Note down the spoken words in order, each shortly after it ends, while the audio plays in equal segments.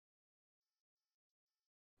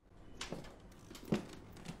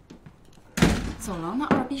走廊那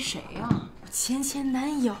二逼谁呀？我前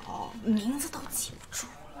男友，名字都记不住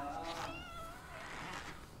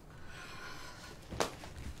了。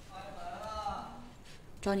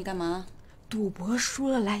找你干嘛？赌博输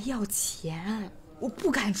了来要钱，我不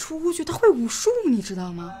敢出去，他会武术，你知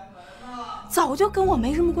道吗？早就跟我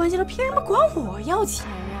没什么关系了，凭什么管我要钱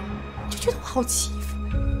呀？就觉得我好欺负。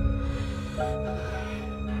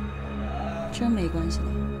真没关系了？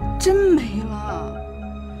真没了。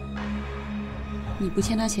你不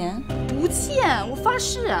欠他钱？不欠，我发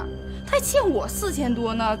誓，他还欠我4000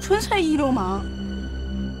多呢，纯粹一流氓。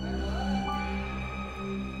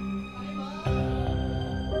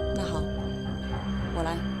那好，我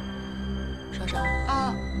来。少少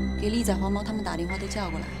啊，给丽仔、黄毛他们打电话都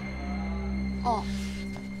叫过来。哦。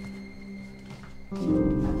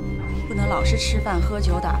不能老是吃饭、喝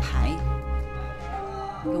酒、打牌，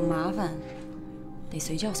有麻烦得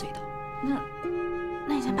随叫随到。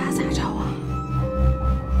那你想把他咋着啊？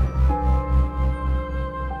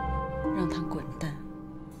让他滚蛋！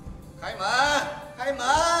开门！开门！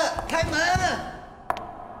开门！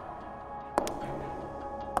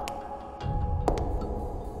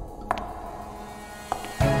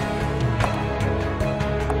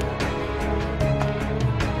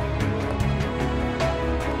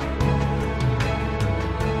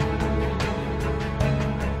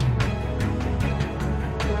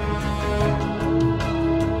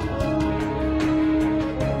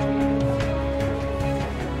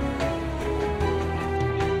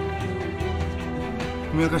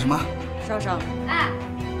你们要干什么？少少，哎，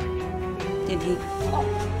电梯。哦。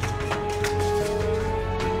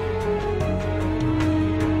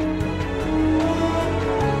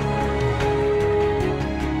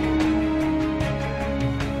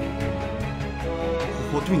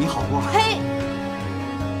我对你好过。嘿，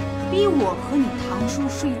逼我和你堂叔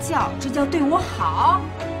睡觉，这叫对我好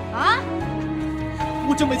啊？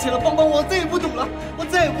我真没钱了，帮帮我！我再也不赌了，我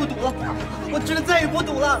再也不赌了，我真的再也不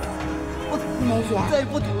赌了。梅姐，再也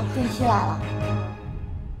不赌了。电梯来了。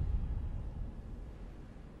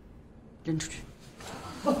扔出去！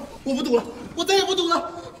我不赌了，我再也不赌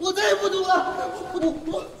了，我再也不赌了，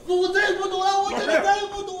我再也不赌了，我真的再也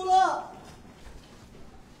不赌了。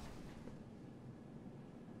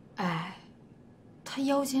哎，他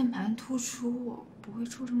腰间盘突出，不会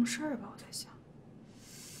出什么事儿吧？我在想。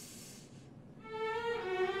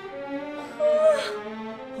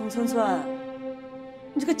洪村村，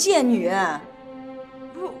你这个贱女！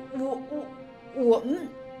不，我们，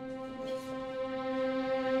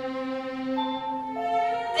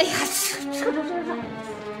哎呀，扯！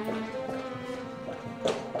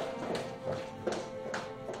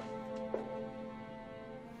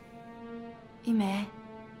一梅，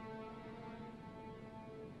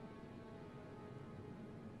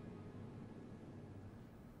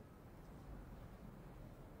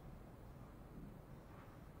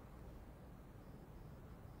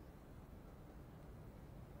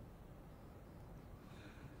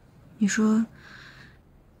你说，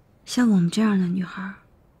像我们这样的女孩，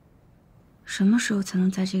什么时候才能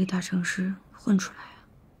在这个大城市混出来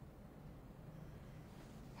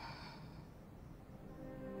啊？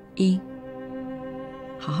一，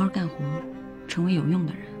好好干活，成为有用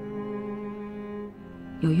的人。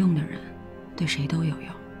有用的人，对谁都有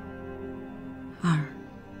用。二，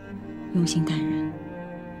用心待人，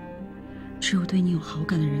只有对你有好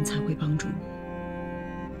感的人才会帮助你。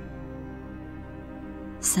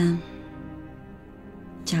三，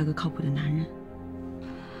嫁个靠谱的男人。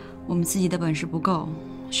我们自己的本事不够，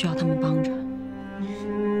需要他们帮着。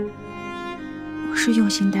我是用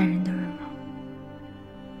心待人的人吗？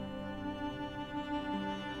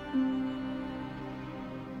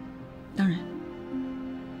当然。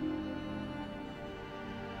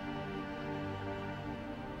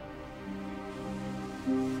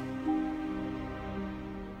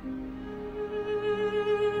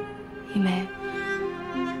一梅，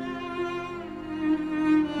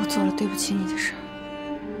我做了对不起你的事儿。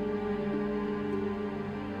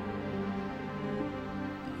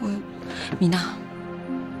米娜，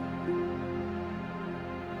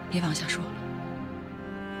别往下说了。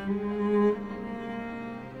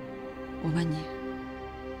我问你，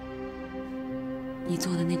你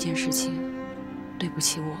做的那件事情，对不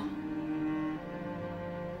起我，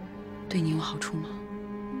对你有好处吗？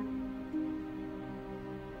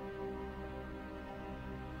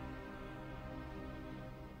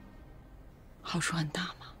好处很大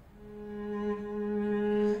吗？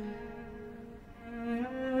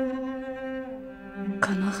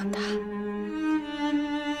可能很大，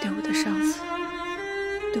对我的上司，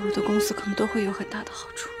对我的公司可能都会有很大的好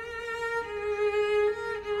处。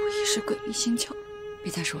我也是鬼迷心窍。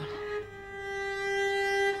别再说了，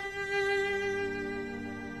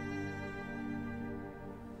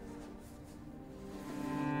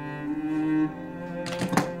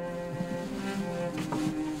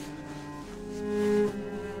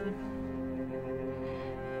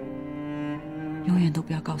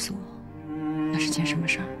不要告诉我那是件什么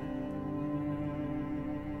事儿，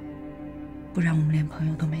不然我们连朋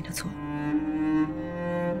友都没得做。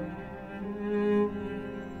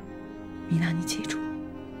米娜，你记住，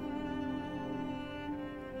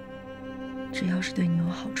只要是对你有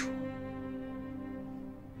好处，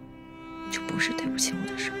就不是对不起我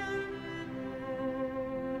的事儿。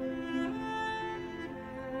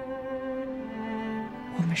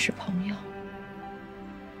我们是朋友。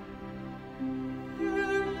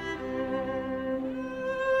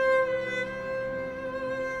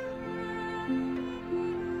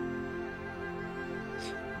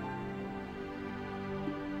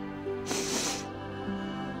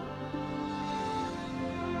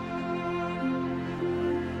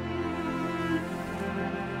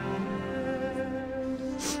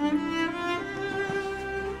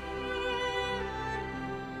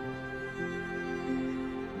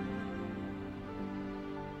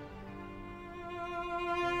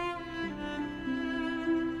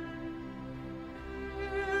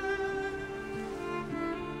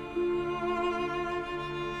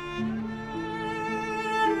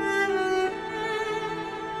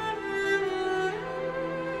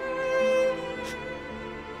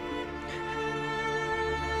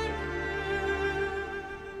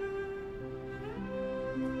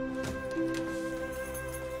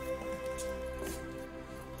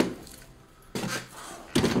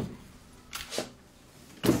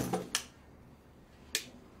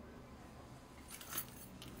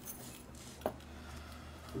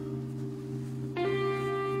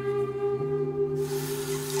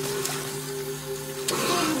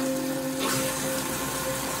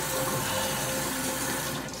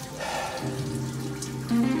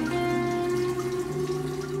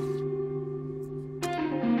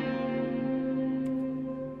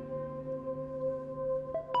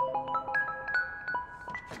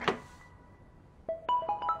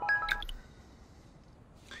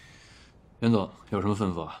袁总有什么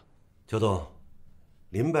吩咐啊？秋冬，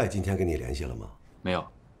林拜今天跟你联系了吗？没有。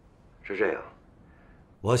是这样，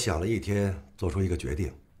我想了一天，做出一个决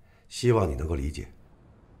定，希望你能够理解。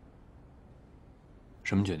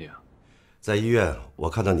什么决定啊？在医院，我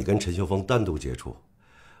看到你跟陈秀峰单独接触，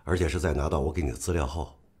而且是在拿到我给你的资料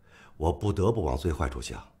后，我不得不往最坏处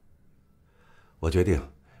想。我决定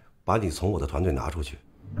把你从我的团队拿出去，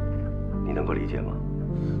你能够理解吗？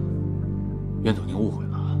袁总，您误会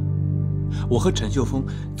了。我和陈秀峰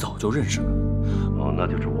早就认识了。哦，那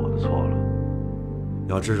就是我的错了。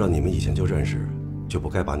要知道你们以前就认识，就不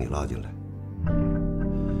该把你拉进来。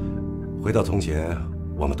回到从前，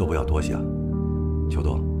我们都不要多想。秋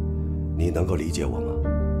冬，你能够理解我吗？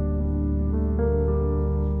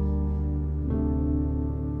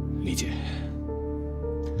理解。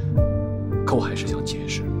可我还是想解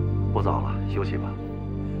释。不早了，休息吧。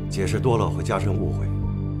解释多了会加深误会。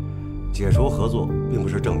解除合作并不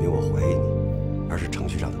是证明我怀疑你，而是程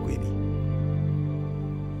序上的规避。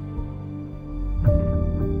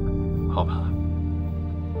好吧，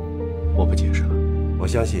我不解释了。我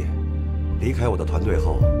相信，离开我的团队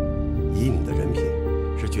后，以你的人品，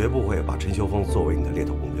是绝不会把陈秀峰作为你的猎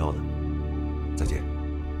头目标的。再见。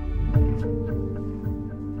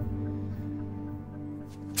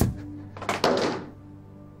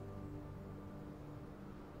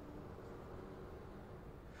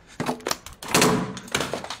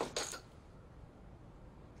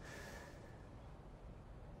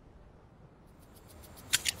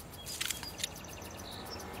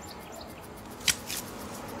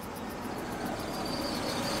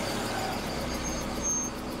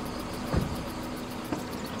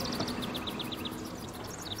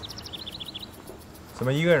怎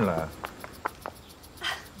么一个人来？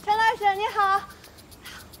陈老师你好，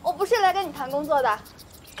我不是来跟你谈工作的，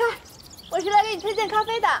看，我是来给你推荐咖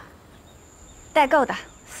啡的，代购的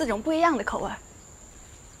，4种不一样的口味。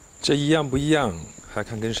这一样不一样，还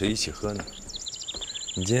看跟谁一起喝呢？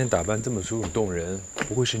你今天打扮这么楚楚动人，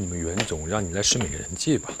不会是你们袁总让你来试美人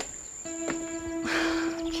计吧？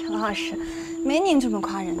陈老师，没您这么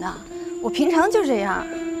夸人的，我平常就这样。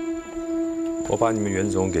我把你们袁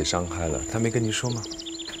总给伤害了，他没跟你说吗？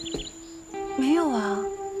没有啊。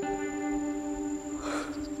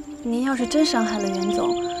您要是真伤害了袁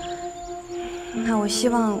总，那我希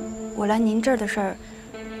望我来您这儿的事儿，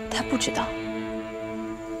他不知道。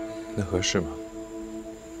那合适吗？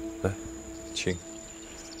来，请。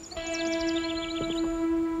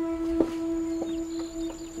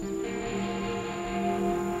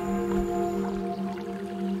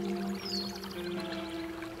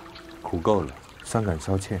苦够了，伤感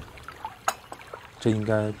稍欠。这应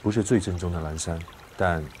该不是最正宗的蓝山，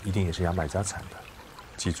但一定也是牙买加产的。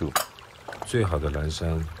记住，最好的蓝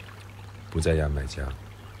山不在牙买加，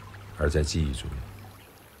而在记忆中。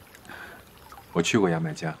我去过牙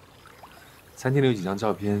买加，餐厅里有几张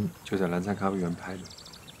照片，就在蓝山咖啡园拍的。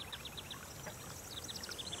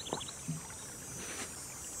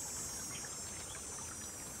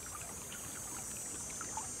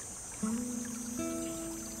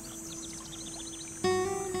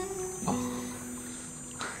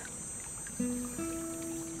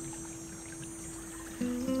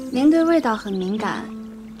您对味道很敏感，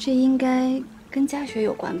这应该跟家学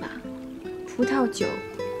有关吧？葡萄酒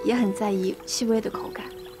也很在意细微的口感。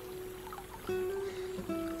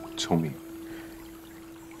聪明。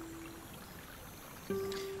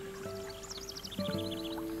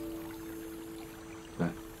来，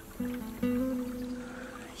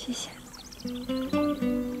谢谢。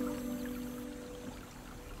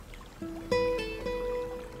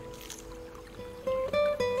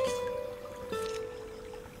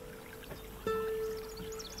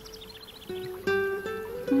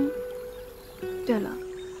对了，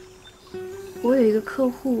我有一个客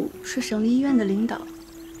户是省立医院的领导，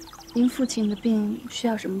您父亲的病需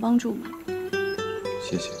要什么帮助吗？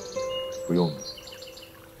谢谢，不用了。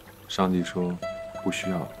上帝说不需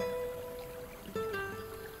要。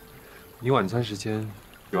你晚餐时间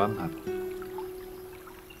有安排吗？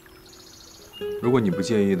如果你不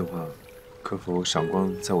介意的话，可否赏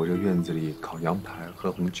光在我这个院子里烤羊排、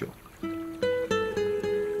喝红酒？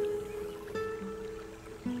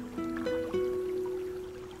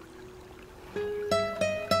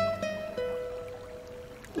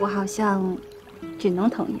我好像只能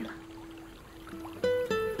同意了。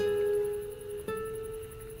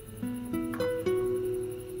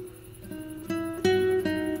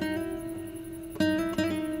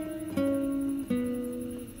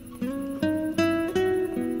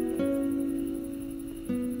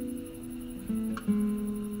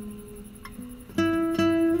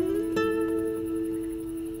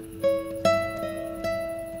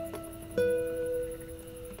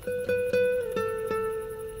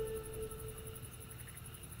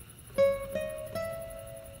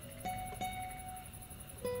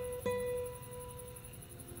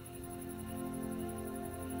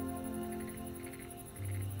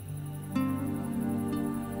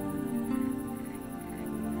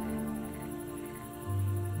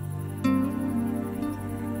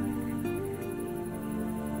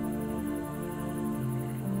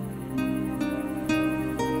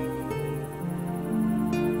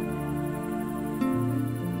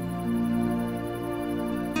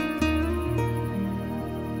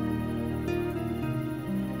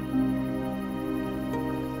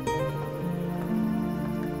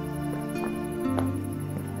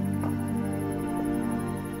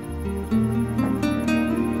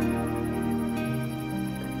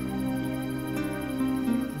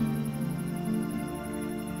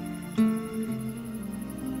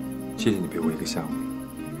谢谢你陪我一个下午，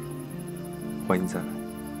欢迎再来。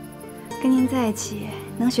跟您在一起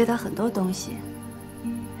能学到很多东西，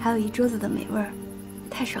还有一桌子的美味儿，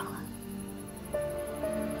太爽了。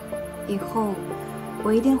以后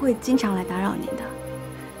我一定会经常来打扰您的，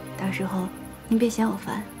到时候您别嫌我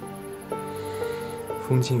烦。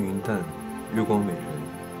风轻云淡，月光美人，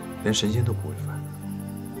连神仙都不会烦。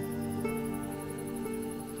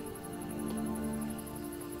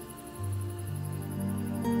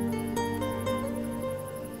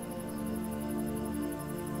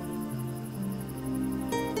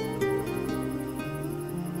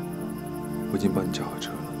我已经帮你叫好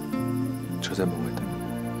车了，车在门外等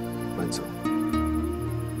你，慢走。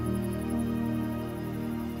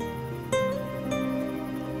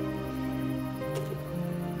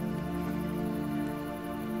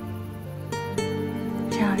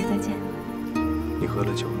陈老师再见。你喝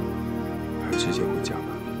了酒了，还是直接回家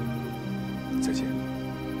吧。再见。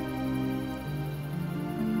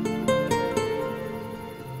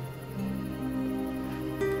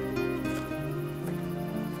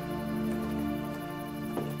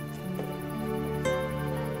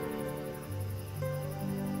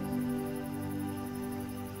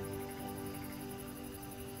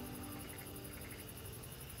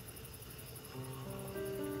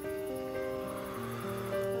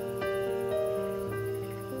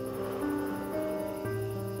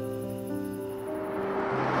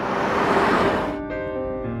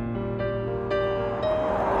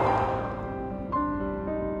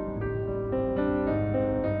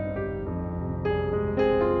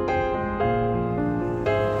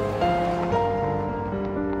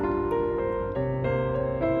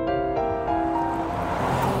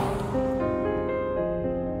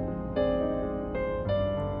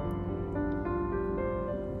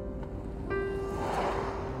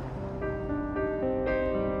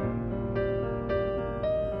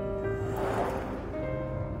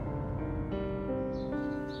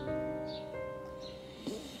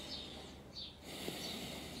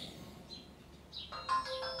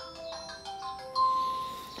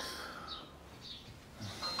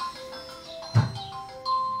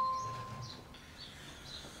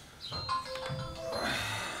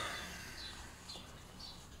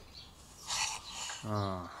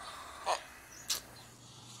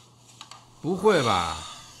不会吧？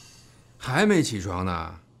还没起床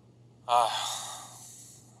呢？哎，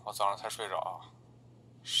我早上才睡着，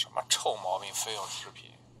什么臭毛病非要视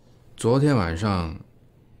频？昨天晚上，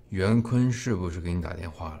袁坤是不是给你打电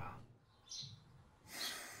话了？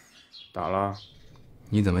打了。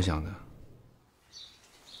你怎么想的？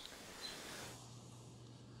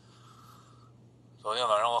昨天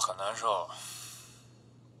晚上我很难受，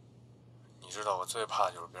你知道我最怕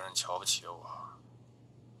的就是别人瞧不起我，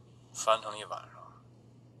翻腾一晚上。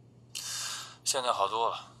现在好多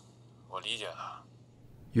了，我理解他。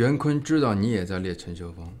袁坤知道你也在猎陈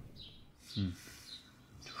秀峰。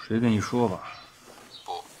就随便一说吧。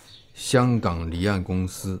不，香港离岸公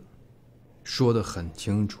司说得很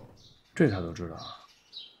清楚。这他都知道，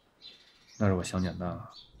那是我想简单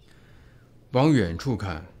了。往远处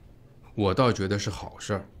看，我倒觉得是好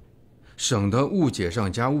事儿，省得误解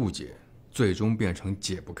上加误解，最终变成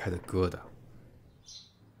解不开的疙瘩。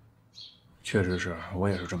确实是，我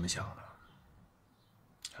也是这么想的。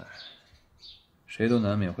哎，谁都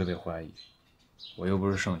难免会被怀疑，我又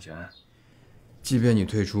不是圣贤。即便你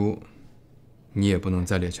退出，你也不能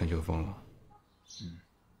再猎陈秀峰了。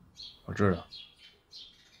我知道。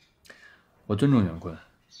我尊重袁坤，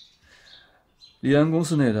离岸公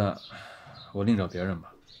司内的，我另找别人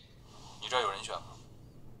吧。你这儿有人选吗？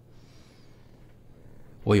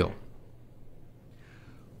我有。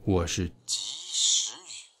我是及时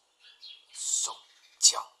雨宋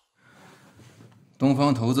江。东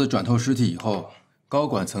方投资转投实体以后，高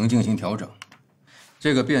管层进行调整，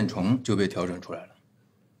这个变虫就被调整出来了。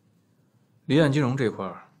离岸金融这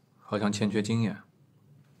块好像欠缺经验。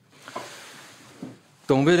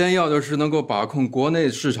董威廉要的是能够把控国内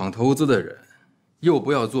市场投资的人，又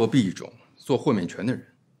不要做币种、做豁免权的人，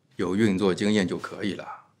有运作经验就可以了。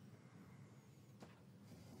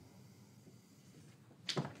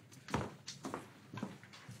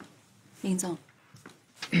林总，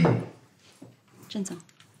郑总，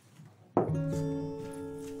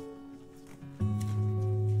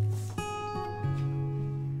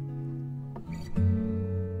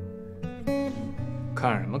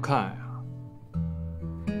看什么看呀？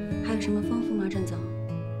还有什么吩咐吗，郑总？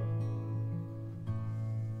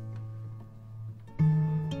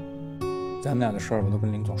咱们俩的事儿我都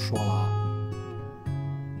跟林总说了啊。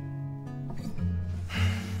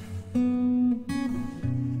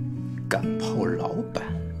敢泡老板，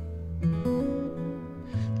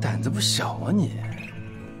胆子不小啊你！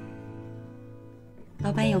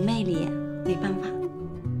老板有魅力，没办法。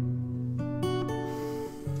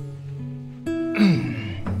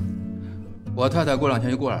我太太过2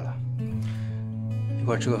天就过来了，一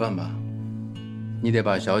块儿吃个饭吧。你得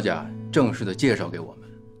把小贾正式的介绍给我们。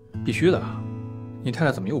必须的。你太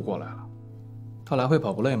太怎么又过来了？她来回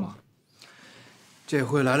跑不累吗？这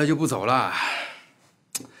回来了就不走了。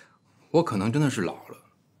我可能真的是老了，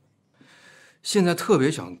现在特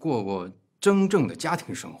别想过过真正的家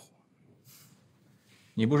庭生活。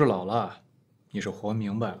你不是老了，你是活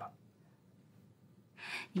明白了。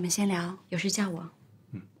你们先聊，有事叫我。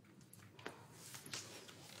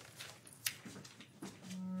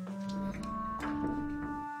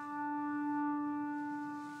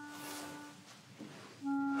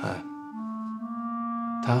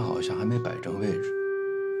他好像还没摆正位置，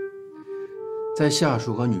在下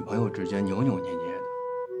属和女朋友之间扭扭捏捏的。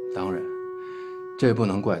当然，这不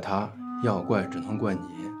能怪他，要怪只能怪你，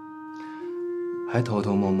还偷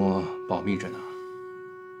偷摸摸保密着呢。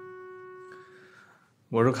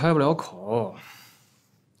我是开不了口，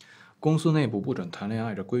公司内部不准谈恋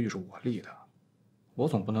爱，这规矩是我立的，我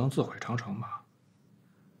总不能自毁长城吧？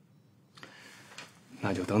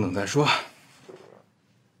那就等等再说。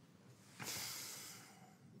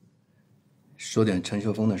说点陈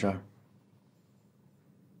秀峰的事儿。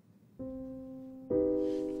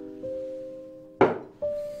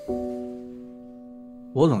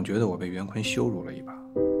我总觉得我被袁坤羞辱了一把。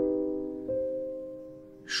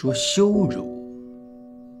说羞辱，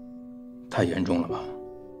太严重了吧？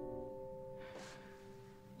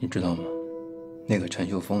你知道吗？那个陈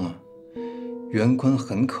秀峰啊，袁坤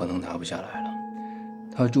很可能拿不下来了。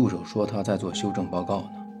他助手说他在做修正报告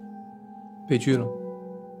呢。被拒了？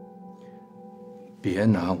别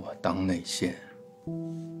拿我当内线。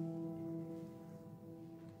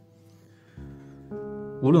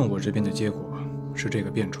无论我这边的结果是这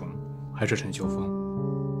个变虫，还是陈秀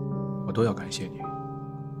峰，我都要感谢你。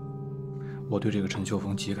我对这个陈秀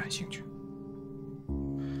峰极感兴趣。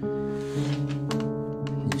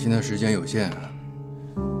你现在时间有限，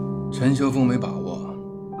陈秀峰没把握，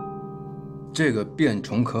这个变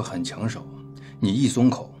虫可很抢手，你一松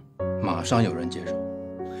口，马上有人接手。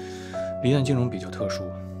离岸金融比较特殊，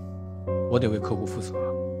我得为客户负责。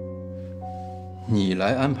你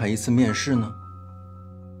来安排一次面试呢？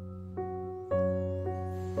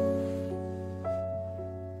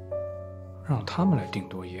让他们来定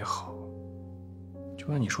夺也好，就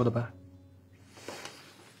按你说的办。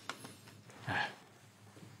哎，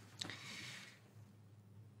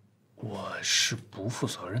我是不负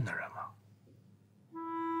责任的人吗？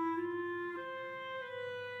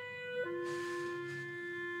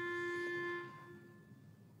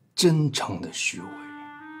真诚的虚伪。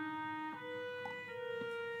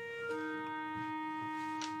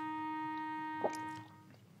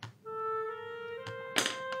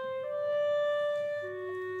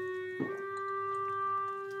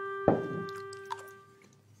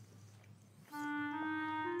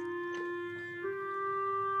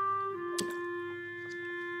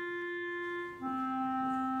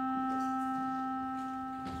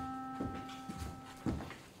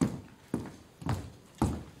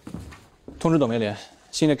通知董梅莲，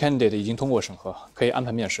新的 candidate 已经通过审核，可以安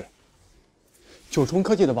排面试。九重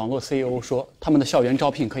科技的网络 CEO 说，他们的校园招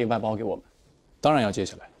聘可以外包给我们。当然要接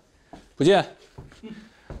下来。不见，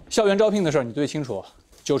校园招聘的事儿你最清楚。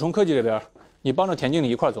九重科技这边，你帮着田经理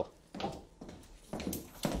一块儿做。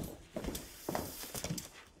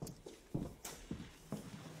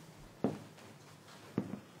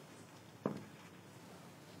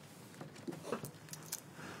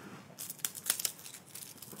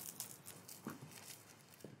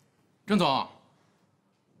郑总，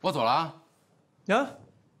我走了啊。呀，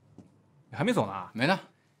你还没走呢？没呢，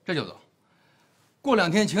这就走。过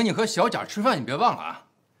2天请你和小贾吃饭，你别忘了啊。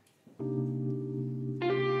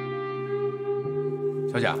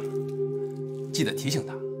小贾，记得提醒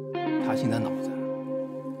他，他现在脑子。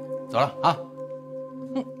走了啊。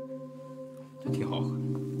这挺好喝。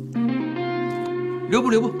留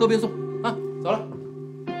步都别送啊，走了。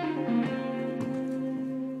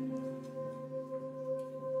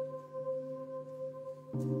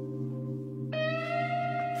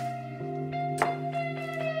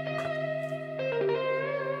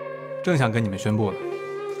正想跟你们宣布呢。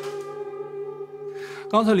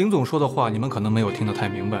刚才林总说的话，你们可能没有听得太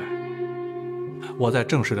明白。我再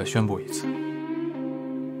正式的宣布一次，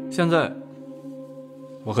现在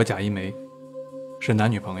我和贾一梅是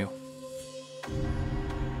男女朋友。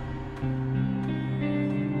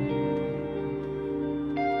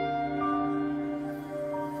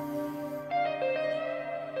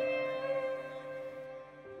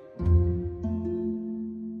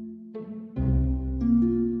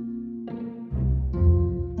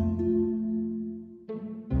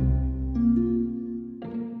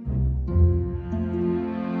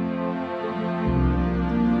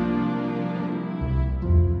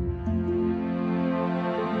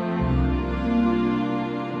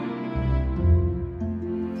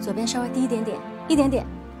左边稍微低一点点，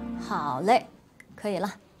好嘞，可以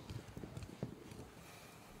了。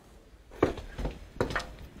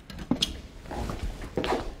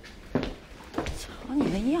瞧你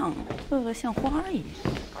那样，乐得像花一样。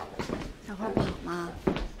小花不好吗？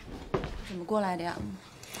怎么过来的呀？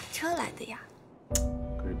打车来的呀。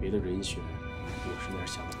可是别的人选，我实在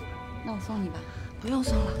是想不出来。那我送你吧。不用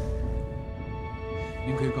送了。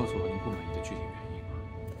您可以告诉我您不满意的具体原因吗？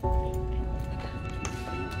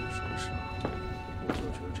说实话，我就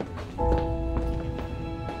觉得这个人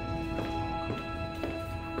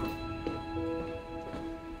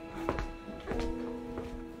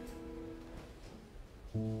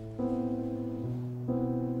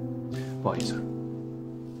不好意思。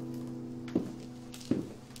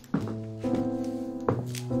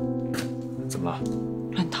怎么了？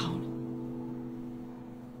乱套了。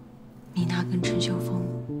米娜跟陈秀峰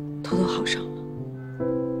偷偷好上了。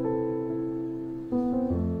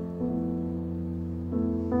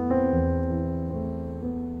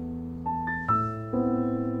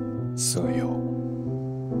色诱。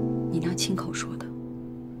米娜亲口说的。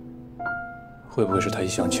会不会是他一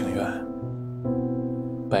厢情愿？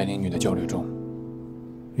白领女的焦虑中，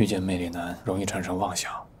遇见魅力男容易产生妄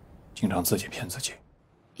想，经常自己骗自己。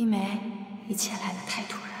一梅，一切来得太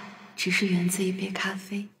突然，只是源自一杯咖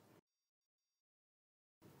啡。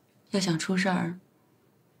要想出事儿，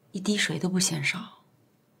一滴水都不嫌少。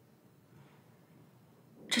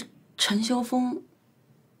这陈修峰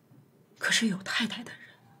可是有太太的人，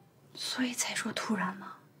所以才说突然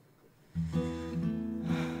嘛。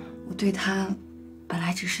我对他本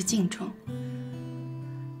来只是敬重，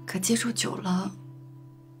可接触久了，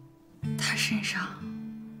他身上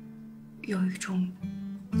有一种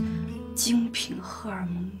精品荷尔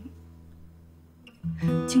蒙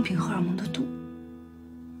的度，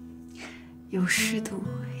有湿度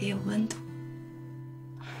也有温度，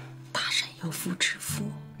大有夫之妇，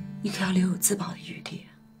你可要留有自保的余地。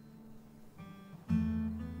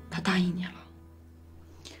他答应你了，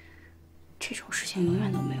这种事情永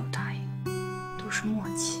远都没有答应，都是默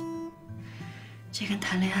契。这跟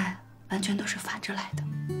谈恋爱完全都是反着来的。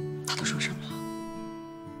他都说什么了？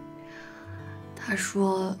他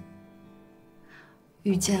说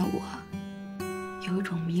遇见我有一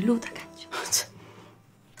种迷路的感觉。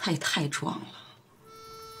他也太装了。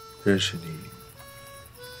认识你，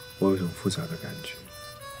我有种复杂的感觉，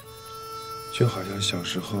就好像小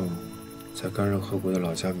时候在甘热河谷的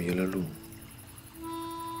老家迷了路，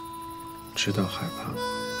知道害怕，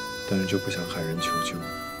但是就不想喊人求救，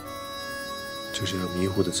就这样迷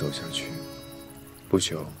糊地走下去，不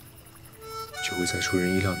久就会在出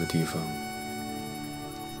人意料的地方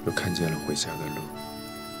又看见了回家的路。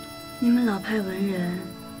你们老派文人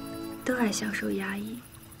都爱享受压抑，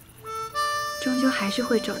终究还是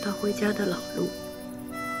会找到回家的老路，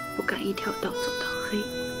不敢一条道走到黑。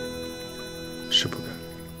是不敢。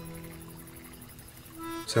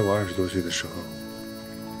在我20多岁的时候，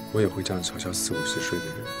我也会这样嘲笑40、50岁的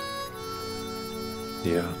人。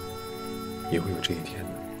你啊，也会有这一天的。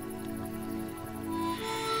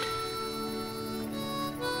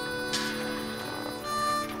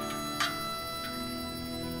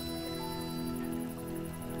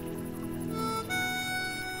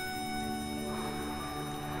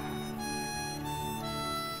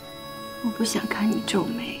我不想看你皱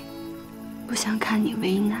眉，不想看你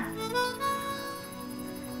为难，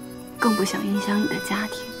更不想影响你的家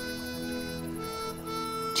庭。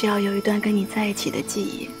只要有一段跟你在一起的记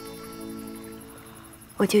忆，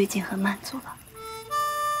我就已经很满足了。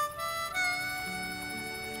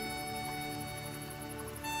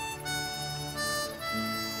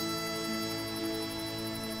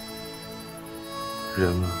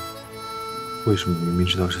人啊，为什么明明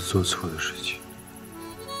知道是做错的事情，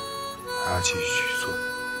还要继续去做，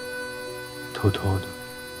偷偷的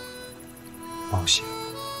冒险，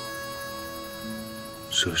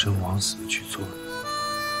舍生忘死的去做呢？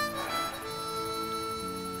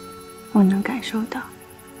我能感受到，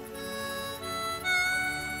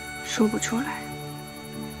说不出来。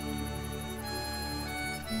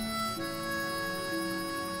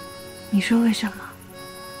你说为什么？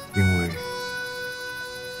因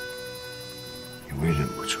为忍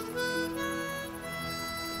不住。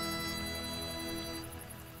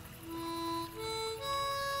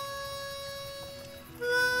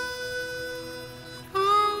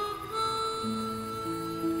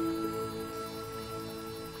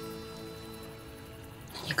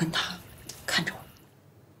你跟他看着我，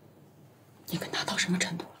你跟他到什么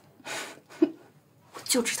程度了？我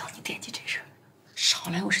就知道你惦记这事儿。少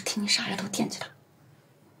来，我是听你傻丫头惦记他。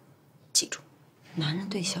记住，男人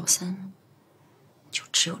对小三就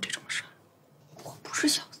只有这种事儿。我不是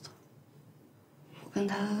小三，我跟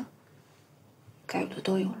他该有的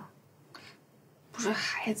都有了，不是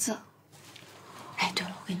孩子。哎，对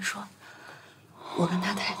了，我跟你说，我跟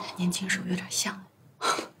他太太年轻时候有点像。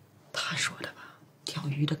他说的吧？钓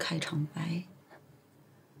鱼的开场白，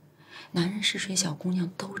男人试水小姑娘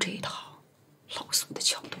都这一套老俗的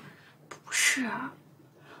桥段。不是啊，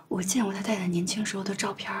我见过他太太年轻时候的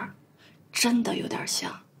照片，真的有点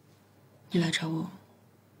像。你来找我，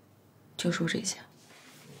就说这些。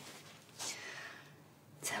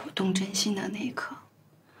在我动真心的那一刻，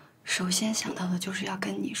首先想到的就是要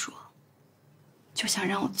跟你说，就想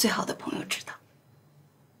让我最好的朋友知道。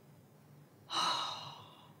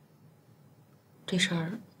这事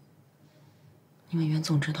儿，你们袁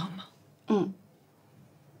总知道吗？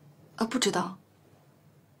不知道。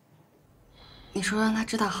你说让他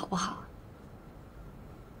知道好不好？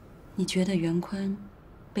你觉得袁坤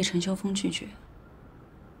被陈修峰拒绝，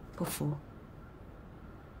不服，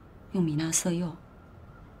用米娜色诱，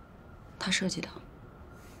他设计的。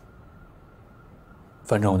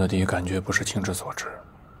反正我的第一感觉不是情之所至，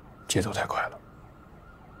节奏太快了。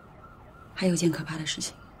还有件可怕的事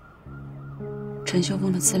情。陈修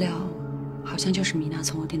峰的资料好像就是米娜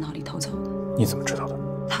从我电脑里偷走的。你怎么知道的？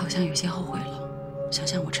他好像有些后悔了，想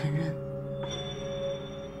向我承认。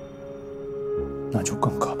那就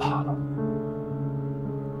更可怕了。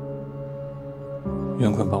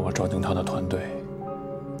袁坤把我招进他的团队，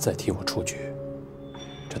再替我出局，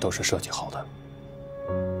这都是设计好的。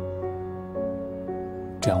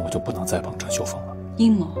这样我就不能再帮陈修峰了。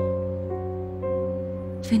阴谋？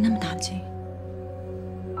费那么大劲？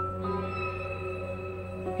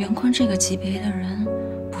袁坤这个级别的人，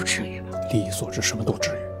不至于吧？利益所致，什么都至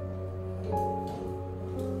于。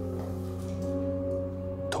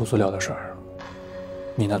偷资料的事儿，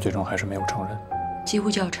米娜最终还是没有承认。几乎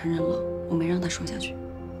就要承认了，我没让他说下去。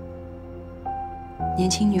年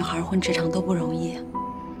轻女孩混职场都不容易，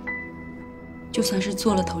就算是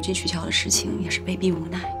做了投机取巧的事情，也是被逼无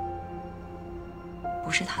奈，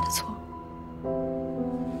不是她的错，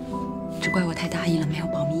只怪我太大意了，没有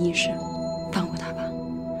保密意识。放过她吧，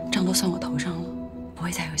账都算我头上了，不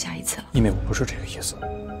会再有下一次了。因为我不是这个意思。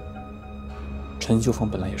陈秀凤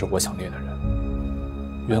本来也是我想猎的人，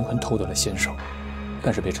袁坤偷得了先手，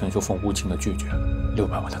但是被陈秀凤无情的拒绝了600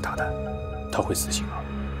万的大单，他会死心吗？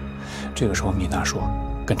这个时候米娜说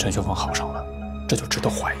跟陈秀凤好上了，这就值得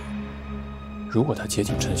怀疑。如果他接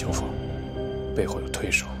近陈秀凤，背后有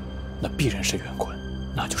推手，那必然是袁坤，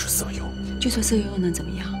那就是色诱。就算色诱又能怎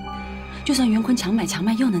么样？就算袁坤强买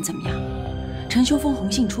又能怎么样？陈秀凤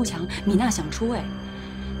红杏出墙，米娜想出位，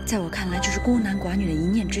在我看来就是孤男寡女的一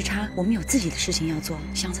念之差。我们有自己的事情要做，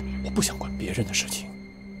想怎么样？我不想管别人的事情，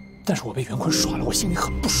但是我被袁坤耍了，我心里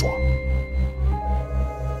很不爽。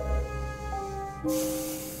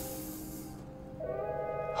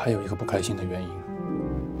还有一个不开心的原因，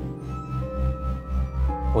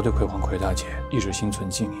我对葵黄葵大姐一直心存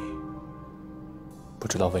敬意。不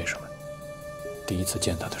知道为什么，第一次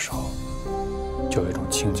见她的时候，就有一种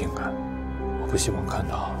亲近感。我不希望看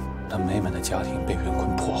到那美满的家庭被袁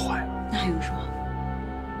坤破坏。那还用说？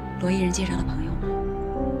罗伊人介绍的朋友吗？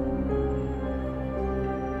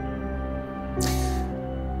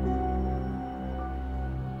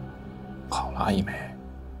好了，阿一梅。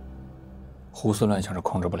胡思乱想是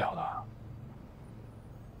控制不了的，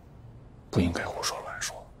不应该胡说乱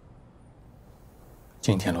说。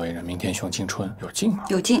今天罗伊人，明天熊青春，有劲吗？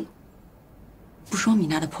有劲。不说米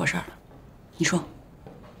娜的破事儿了，你说。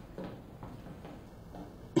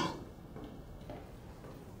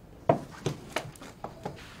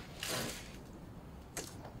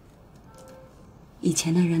以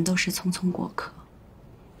前的人都是匆匆过客，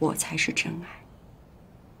我才是真爱。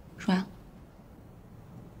说呀。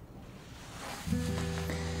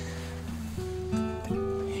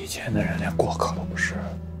以前的人连过客都不是，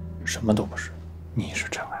什么都不是，你是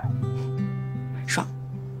真爱。爽，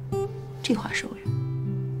这话说呀，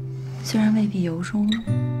虽然未必由衷，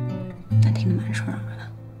但听得蛮顺耳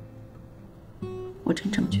的。我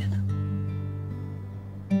真这么觉得。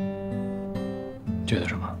觉得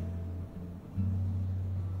什么？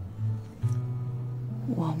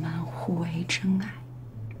我们互为真爱。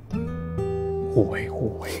互为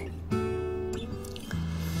互为。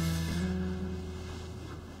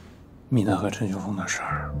米娜和陈秀凤的事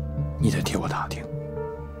儿，你得替我打听。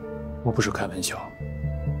我不是开玩笑，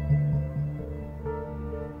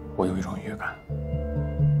我有一种预感，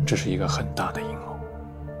这是一个很大的阴谋。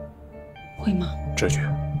会吗？直觉。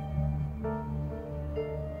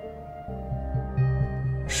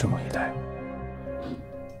拭目以待。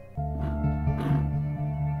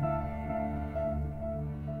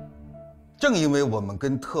正因为我们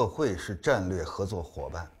跟特惠是战略合作伙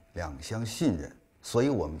伴，两相信任，所以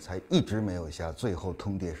我们才一直没有下最后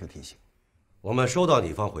通牒式提醒。我们收到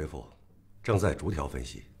你方回复，正在逐条分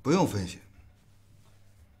析。不用分析，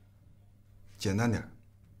简单点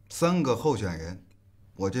，3个候选人，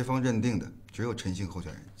我这方认定的只有陈姓候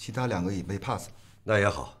选人，其他2个已被 pass 了。那也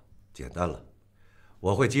好，简单了。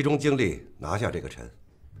我会集中精力拿下这个陈，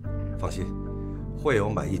放心，会有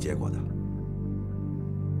满意结果的。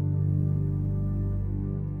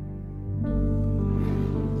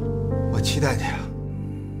我期待着呀。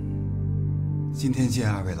今天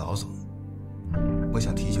见2位老总，我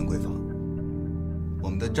想提醒贵方，我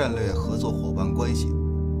们的战略合作伙伴关系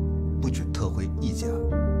不止特惠一家，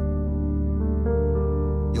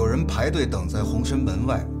有人排队等在红参门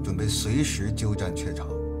外，准备随时鸠占鹊巢。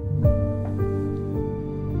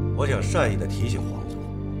我想善意地提醒黄总，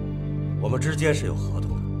我们之间是有合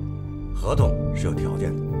同的，合同是有条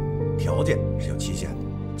件的，条件是有期限的，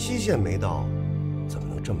期限没到，怎么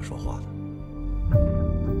能这么说话呢？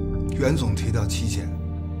袁总提到期限，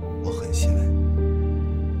我很欣慰。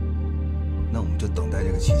那我们就等待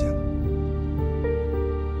这个期限吧。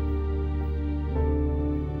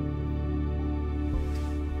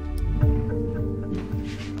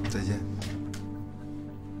再见。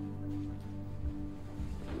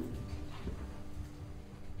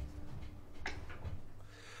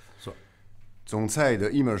总裁的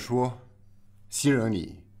email 说，信任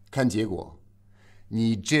你，看结果。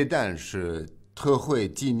你这单是特惠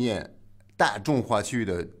纪念大中华区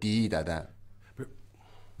的第1大单。不是。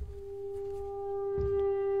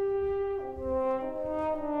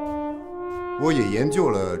我也研究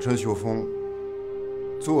了陈秀峰，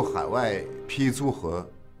做海外 P 组合，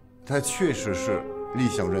他确实是理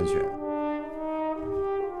想人选。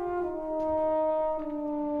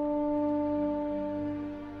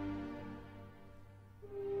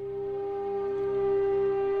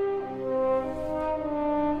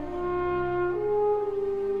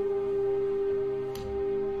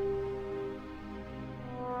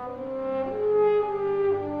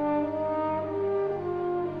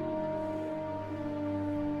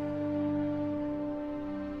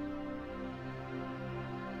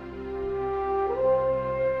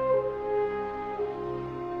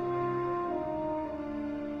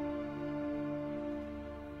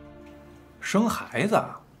生孩子？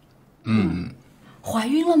怀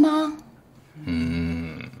孕了吗？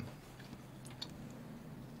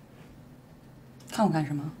看我干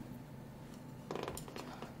什么？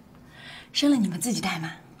生了你们自己带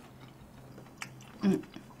吗？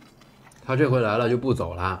他这回来了就不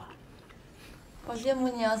走了。好羡慕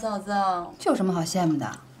你啊，嫂子。这有什么好羡慕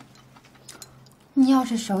的？你要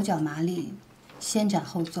是手脚麻利，先斩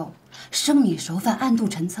后奏，生米熟饭，暗度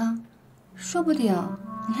陈仓，说不定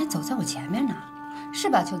你还走在我前面呢，是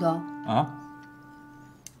吧，秋冬？啊？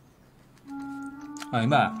明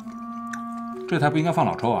白。这才不应该放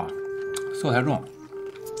老抽啊，色太重。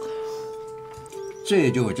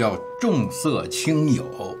这就叫重色轻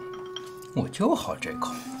友，我就好这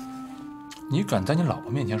口。你敢在你老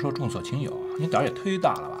婆面前说重色轻友，你胆儿也忒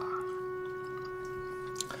大了吧？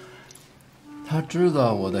他知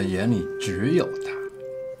道我的眼里只有他。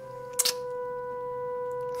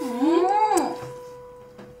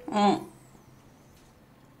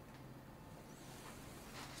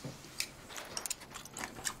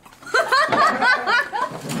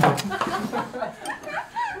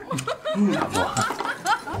差不多。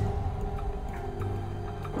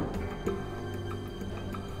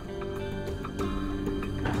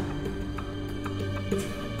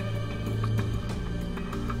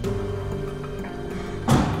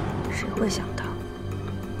谁会想到，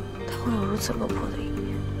他会有如此落魄的一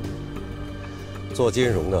面？做金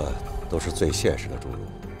融的都是最现实的诸儒，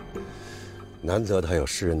难得他有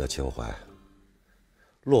诗人的情怀。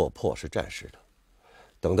落魄是暂时的，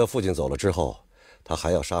等他父亲走了之后，他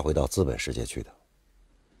还要杀回到资本世界去的。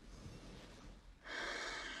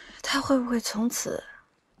他会不会从此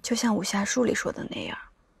就像武侠书里说的那样，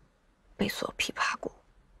被锁琵琶骨，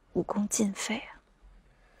武功尽废啊？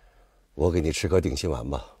我给你吃颗定心丸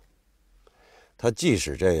吧。他即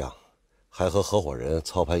使这样，还和合伙人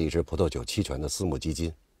操盘一支葡萄酒期权的私募基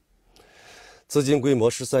金，资金规模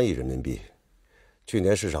13亿人民币，去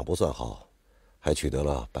年市场不算好，还取得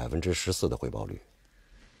了14%的回报率。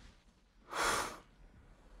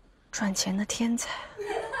赚钱的天才。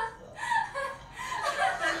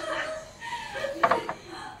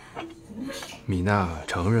米娜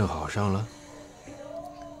承认好上了，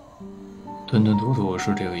吞吞吐吐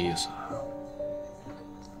是这个意思。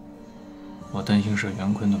我担心是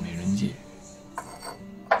袁坤的美人计。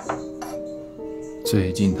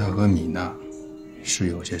最近他和米娜是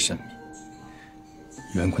有些神秘，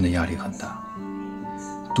袁坤的压力很大。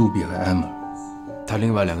杜比和 Emma， 他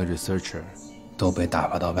另外2个 researcher 都被打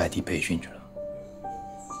发到外地培训去了。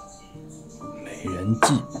美人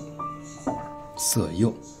计、色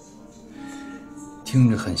诱，听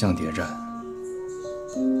着很像谍战。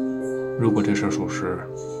如果这事属实，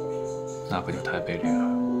那可就太卑劣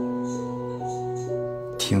了。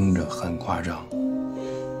听着很夸张，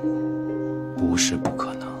不是不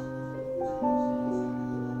可能。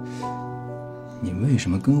你为什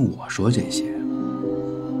么跟我说这些？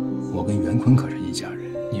我跟袁坤可是一家人。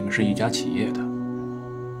你们是一家企业的，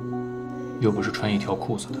又不是穿一条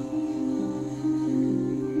裤子的。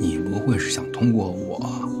你不会是想通过我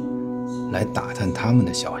来打探他们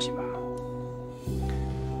的消息吧？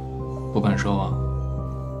不敢奢望，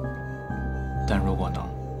但如果能，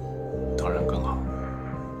当然更好。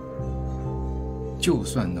就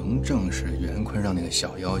算能证实袁坤让那个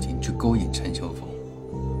小妖精去勾引陈秀峰，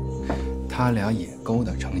他俩也勾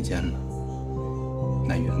搭成奸了，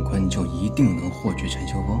那袁坤就一定能获取陈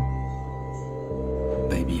秀峰？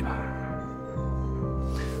未必吧。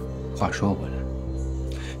话说回来，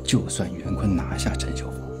就算袁坤拿下陈秀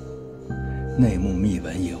峰，内幕秘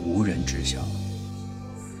闻也无人知晓。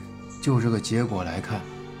就这个结果来看，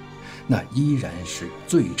那依然是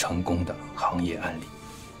最成功的行业案例。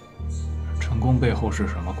成功背后是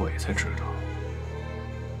什么，鬼才知道。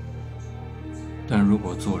但如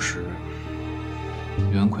果坐实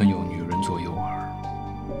袁坤有女人做诱饵，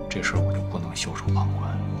这事儿我就不能袖手旁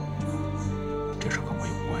观。这事跟我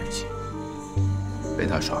有关系。被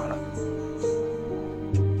他耍了，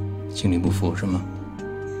心里不服是吗？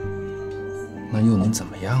那又能怎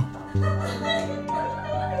么样呢？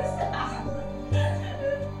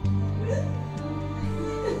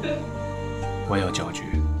我要搅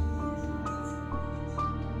局。